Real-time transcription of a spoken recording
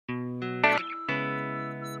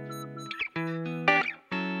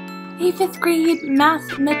Hey, fifth grade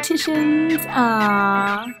mathematicians.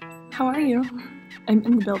 How are you? I'm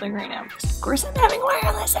in the building right now because, of course, I'm having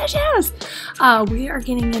wireless issues. We are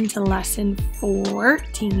getting into lesson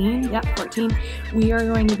 14. Yep, 14. We are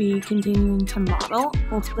going to be continuing to model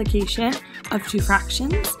multiplication of two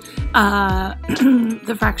fractions.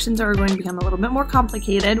 The fractions are going to become a little bit more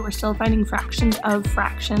complicated. We're still finding fractions of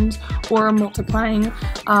fractions or multiplying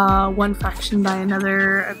one fraction by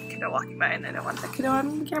another. A kiddo walking by and I don't want the kiddo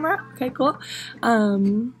on the camera. Okay, cool.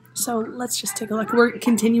 So let's just take a look. We're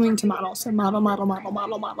continuing to model. So model.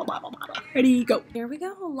 Ready, go. Here we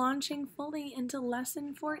go, launching fully into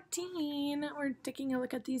lesson 14. We're taking a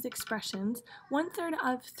look at these expressions. 1/3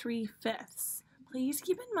 of 3/5. Please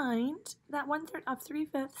keep in mind that 1/3 of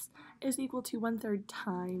 3/5 is equal to 1/3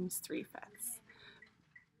 times 3/5.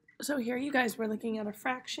 So here, you guys, we're looking at a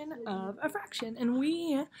fraction of a fraction, and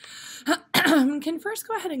we can first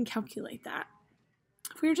go ahead and calculate that.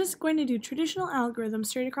 If we're just going to do traditional algorithm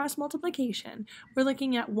straight across multiplication, we're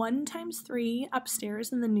looking at 1 times 3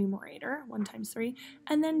 upstairs in the numerator, 1 times 3,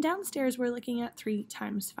 and then downstairs we're looking at 3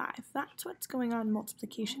 times 5. That's what's going on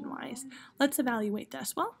multiplication-wise. Let's evaluate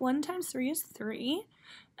this. Well, 1 times 3 is 3,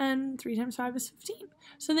 and 3 times 5 is 15.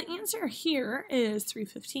 So the answer here is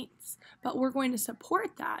 3/15, but we're going to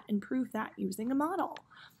support that and prove that using a model.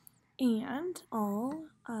 And all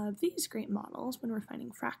of these great models, when we're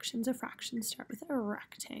finding fractions of fractions, start with a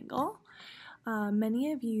rectangle.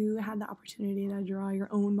 Many of you had the opportunity to draw your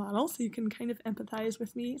own model, so you can kind of empathize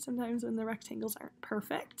with me sometimes when the rectangles aren't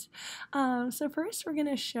perfect. So first we're going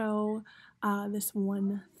to show this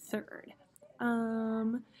 1/3.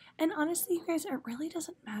 And honestly, you guys, it really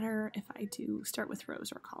doesn't matter if I do start with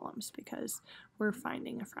rows or columns because we're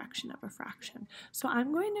finding a fraction of a fraction. So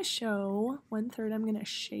I'm going to show 1/3. I'm going to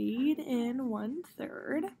shade in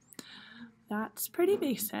 1/3. That's pretty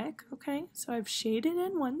basic, okay? So I've shaded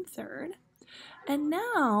in 1/3. And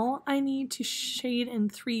now I need to shade in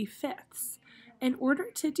 3/5. In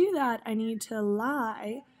order to do that, I need to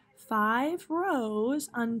lie 5 rows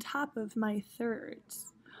on top of my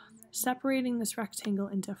thirds. Separating this rectangle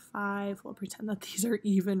into 5, we'll pretend that these are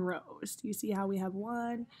even rows. Do you see how we have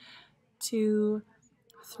 1, 2,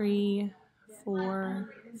 3,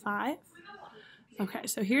 4, 5? Okay,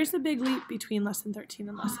 so here's the big leap between lesson 13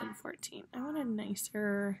 and lesson 14. I want a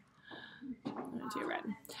nicer, I'm going to do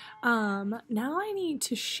red. Now I need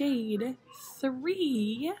to shade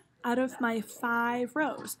 3 out of my 5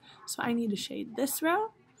 rows. So I need to shade this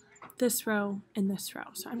row, and this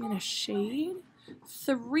row. So I'm going to shade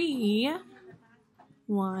 3,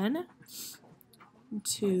 1,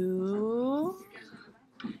 2,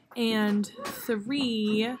 and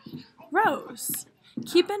 3 rows.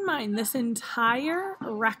 Keep in mind, this entire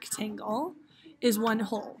rectangle is one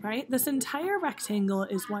whole, right? This entire rectangle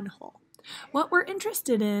is one whole. What we're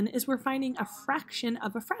interested in is we're finding a fraction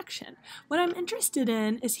of a fraction. What I'm interested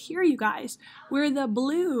in is here, you guys, where the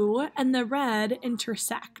blue and the red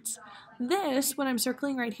intersect. This, what I'm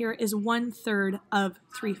circling right here, is 1/3 of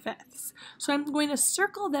 3/5. So I'm going to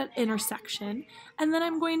circle that intersection, and then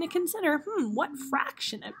I'm going to consider, what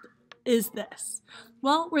fraction is this?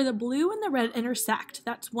 Well, where the blue and the red intersect,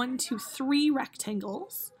 that's 1, 2, 3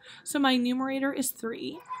 rectangles. So my numerator is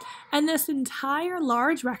 3. And this entire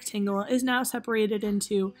large rectangle is now separated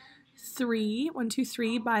into 1, 2,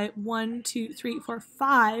 3 by 1, 2, 3, 4,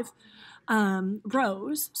 5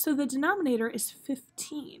 rows. So the denominator is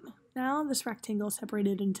 15. Now this rectangle is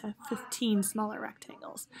separated into 15 smaller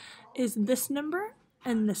rectangles. Is this number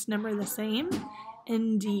and this number the same?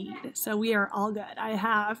 Indeed. So we are all good. I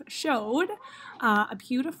have showed a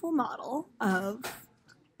beautiful model of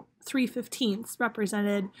 3/15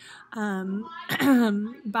 represented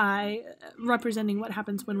by representing what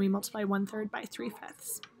happens when we multiply 1/3 by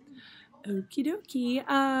 3/5. Okie dokie.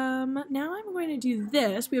 Now I'm going to do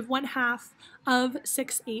this. We have 1/2 of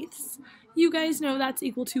 6/8. You guys know that's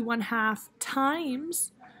equal to 1/2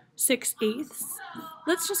 times 6/8.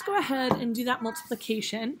 Let's just go ahead and do that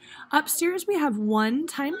multiplication. Upstairs we have 1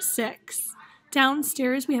 times 6.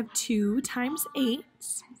 Downstairs we have 2 times 8.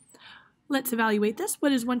 Let's evaluate this.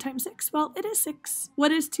 What is 1 times 6? Well, it is 6.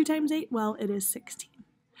 What is 2 times 8? Well, it is 16.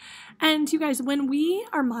 And you guys, when we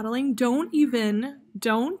are modeling, don't you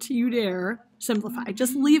dare simplify.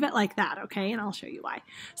 Just leave it like that, okay? And I'll show you why.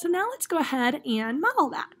 So now let's go ahead and model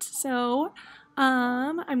that. So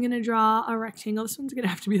I'm going to draw a rectangle. This one's going to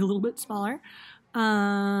have to be a little bit smaller.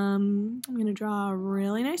 I'm going to draw a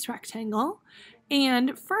really nice rectangle.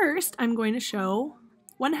 And first, I'm going to show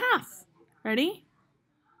 1/2. Ready?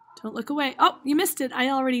 Don't look away. Oh, you missed it. I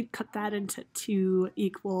already cut that into 2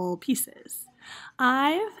 equal pieces.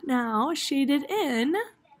 I've now shaded in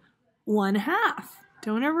 1/2.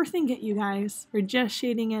 Don't overthink it, you guys. We're just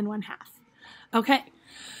shading in 1/2. Okay.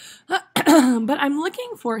 But I'm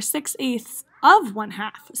looking for 6/8 of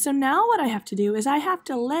 1/2. So now what I have to do is I have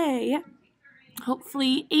to lay,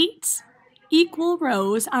 hopefully, 8 equal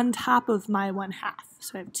rows on top of my 1/2.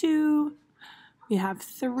 So I have 2, we have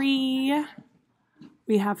 3,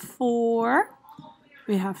 we have 4,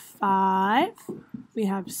 we have 5, we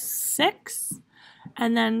have 6,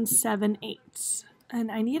 and then 7 8.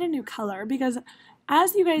 And I need a new color because,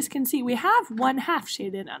 as you guys can see, we have 1/2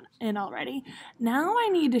 shaded in already. Now I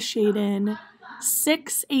need to shade in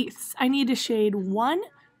 6/8. I need to shade 1,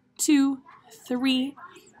 2, 3,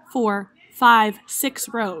 4, 5, 6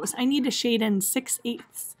 rows. I need to shade in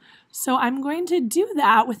 6/8. So I'm going to do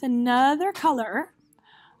that with another color.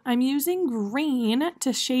 I'm using green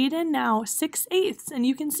to shade in now 6/8. And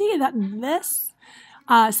you can see that this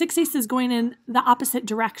 6/8 is going in the opposite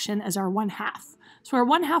direction as our 1/2. So our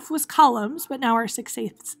 1/2 was columns, but now our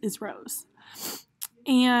 6/8 is rows.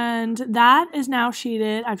 And that is now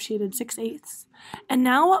shaded. I've shaded 6/8. And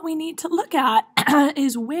now what we need to look at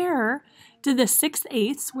is where did the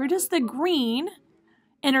 6/8, where does the green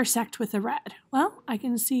intersect with the red? Well, I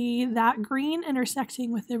can see that green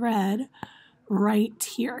intersecting with the red right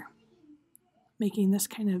here, making this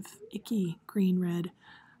kind of icky green-red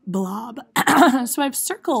blob. So I've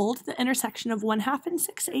circled the intersection of 1/2 and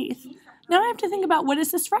 6/8. Now I have to think about, what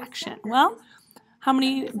is this fraction? Well, how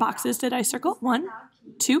many boxes did I circle? 1,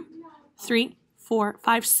 2, 3, 4,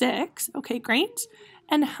 5, 6. Okay, great.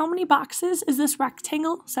 And how many boxes is this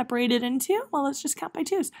rectangle separated into? Well, let's just count by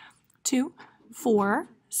 2s. 2, 4,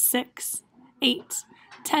 6, 8,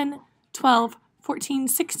 10, 12, 14,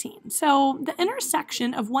 16. So the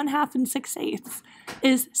intersection of 1/2 and 6/8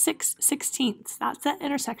 is 6/16. That's the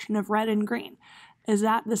intersection of red and green. Is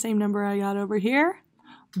that the same number I got over here?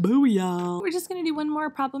 Booyah! We're just going to do one more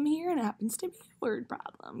problem here, and it happens to be a word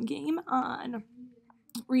problem. Game on.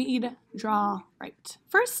 Read, draw, write.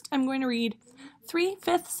 First, I'm going to read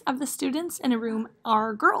 3/5 of the students in a room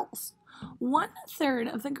are girls. 1/3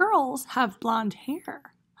 of the girls have blonde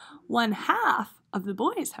hair. 1/2 of the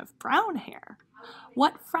boys have brown hair.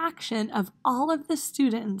 What fraction of all of the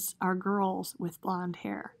students are girls with blonde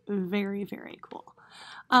hair? Very, very cool.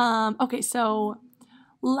 Okay, so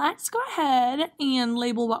let's go ahead and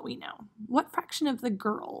label what we know. What fraction of the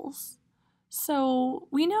girls? So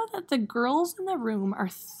we know that the girls in the room are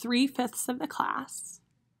 3/5 of the class.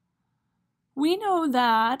 We know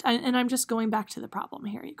that, and I'm just going back to the problem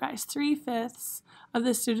here, you guys, 3/5 of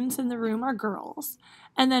the students in the room are girls,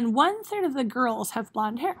 and then 1/3 of the girls have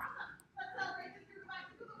blonde hair.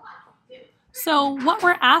 So what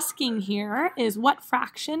we're asking here is, what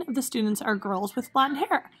fraction of the students are girls with blonde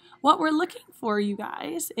hair? What we're looking for, you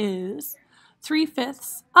guys, is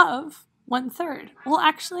 3/5 of 1/3. Well,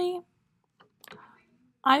 actually,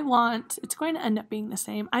 it's going to end up being the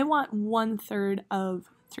same. I want 1/3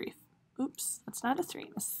 of 3. Oops, that's not a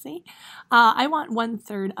 3, let's see. I want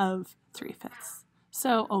 1/3 of 3/5.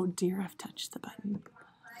 So, oh dear, I've touched the button.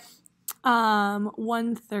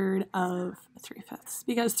 1/3 of 3/5,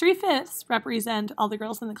 because 3/5 represent all the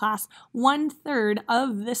girls in the class. 1/3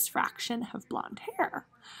 of this fraction have blonde hair.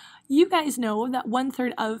 You guys know that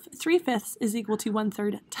 1/3 of 3/5 is equal to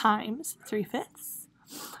 1/3 times 3/5.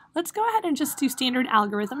 Let's go ahead and just do standard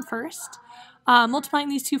algorithm first. Multiplying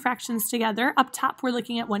these two fractions together, up top we're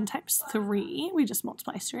looking at 1 times 3. We just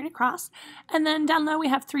multiply straight across. And then down low we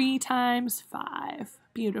have 3 times 5.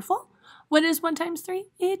 Beautiful. What is 1 times 3?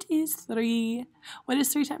 It is 3. What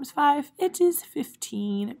is 3 times 5? It is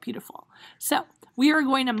 15. Beautiful. So we are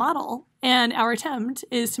going to model, and our attempt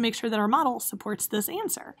is to make sure that our model supports this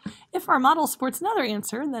answer. If our model supports another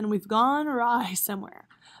answer, then we've gone awry somewhere.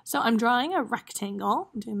 So I'm drawing a rectangle.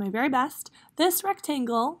 I'm doing my very best. This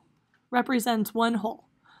rectangle represents one hole.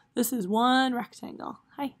 This is one rectangle.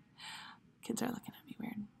 Hi. Kids are looking at me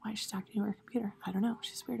weird. Why is she talking to her computer? I don't know.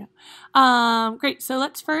 She's weirdo. Great. So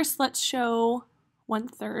let's show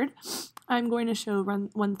 1/3. I'm going to show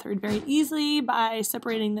 1/3 very easily by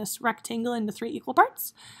separating this rectangle into 3 equal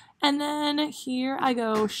parts. And then here I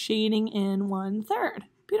go shading in 1/3.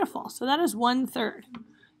 Beautiful. So that is 1/3.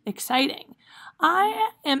 Exciting.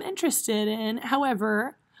 I am interested in,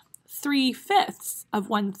 however, 3/5 of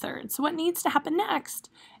 1/3. So what needs to happen next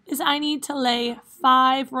is I need to lay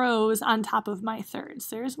 5 rows on top of my thirds.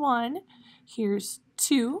 There's 1, here's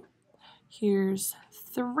 2, here's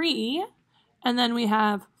 3, and then we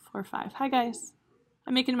have 4, 5. Hi guys.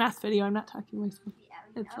 I'm making a math video. I'm not talking to myself.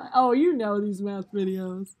 It's like, oh, you know these math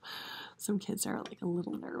videos. Some kids are like a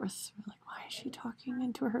little nervous. They're like, why is she talking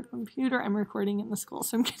into her computer? I'm recording in the school,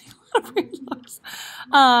 so I'm getting a lot of weird looks.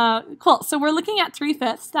 Cool. So we're looking at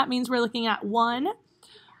 3/5. That means we're looking at 1,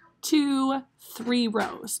 2, 3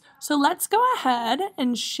 rows. So let's go ahead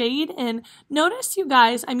and shade in. Notice, you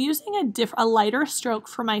guys, I'm using a lighter stroke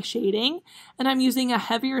for my shading, and I'm using a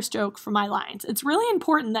heavier stroke for my lines. It's really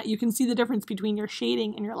important that you can see the difference between your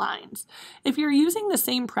shading and your lines. If you're using the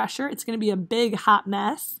same pressure, it's going to be a big hot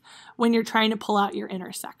mess when you're trying to pull out your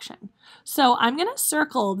intersection. So I'm going to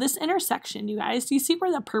circle this intersection, you guys. Do you see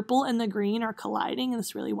where the purple and the green are colliding in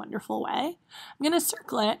this really wonderful way? I'm going to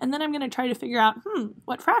circle it, and then I'm going to try to figure out,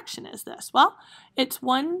 what fraction is this? Well, it's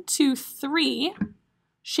 1, 2, 3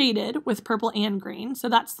 shaded with purple and green, so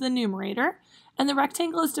that's the numerator. And the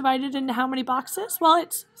rectangle is divided into how many boxes? Well,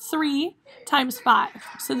 it's 3 times 5.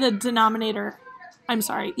 So the denominator,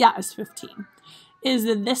 is 15. Is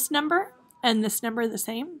this number and this number the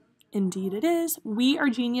same? Indeed it is. We are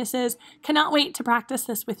geniuses. Cannot wait to practice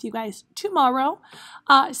this with you guys tomorrow.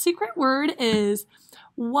 Secret word is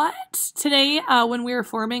what? Today, when we were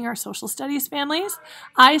forming our social studies families,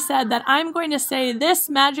 I said that I'm going to say this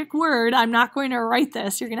magic word. I'm not going to write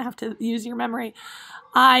this. You're going to have to use your memory.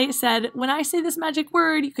 I said, when I say this magic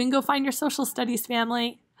word, you can go find your social studies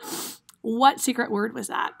family. What secret word was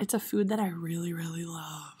that? It's a food that I really, really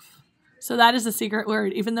love. So that is a secret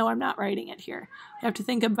word, even though I'm not writing it here. You have to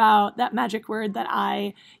think about that magic word that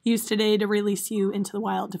I used today to release you into the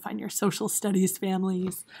wild to find your social studies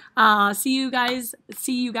families. See you guys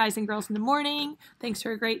and girls in the morning. Thanks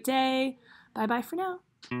for a great day. Bye-bye for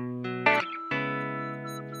now.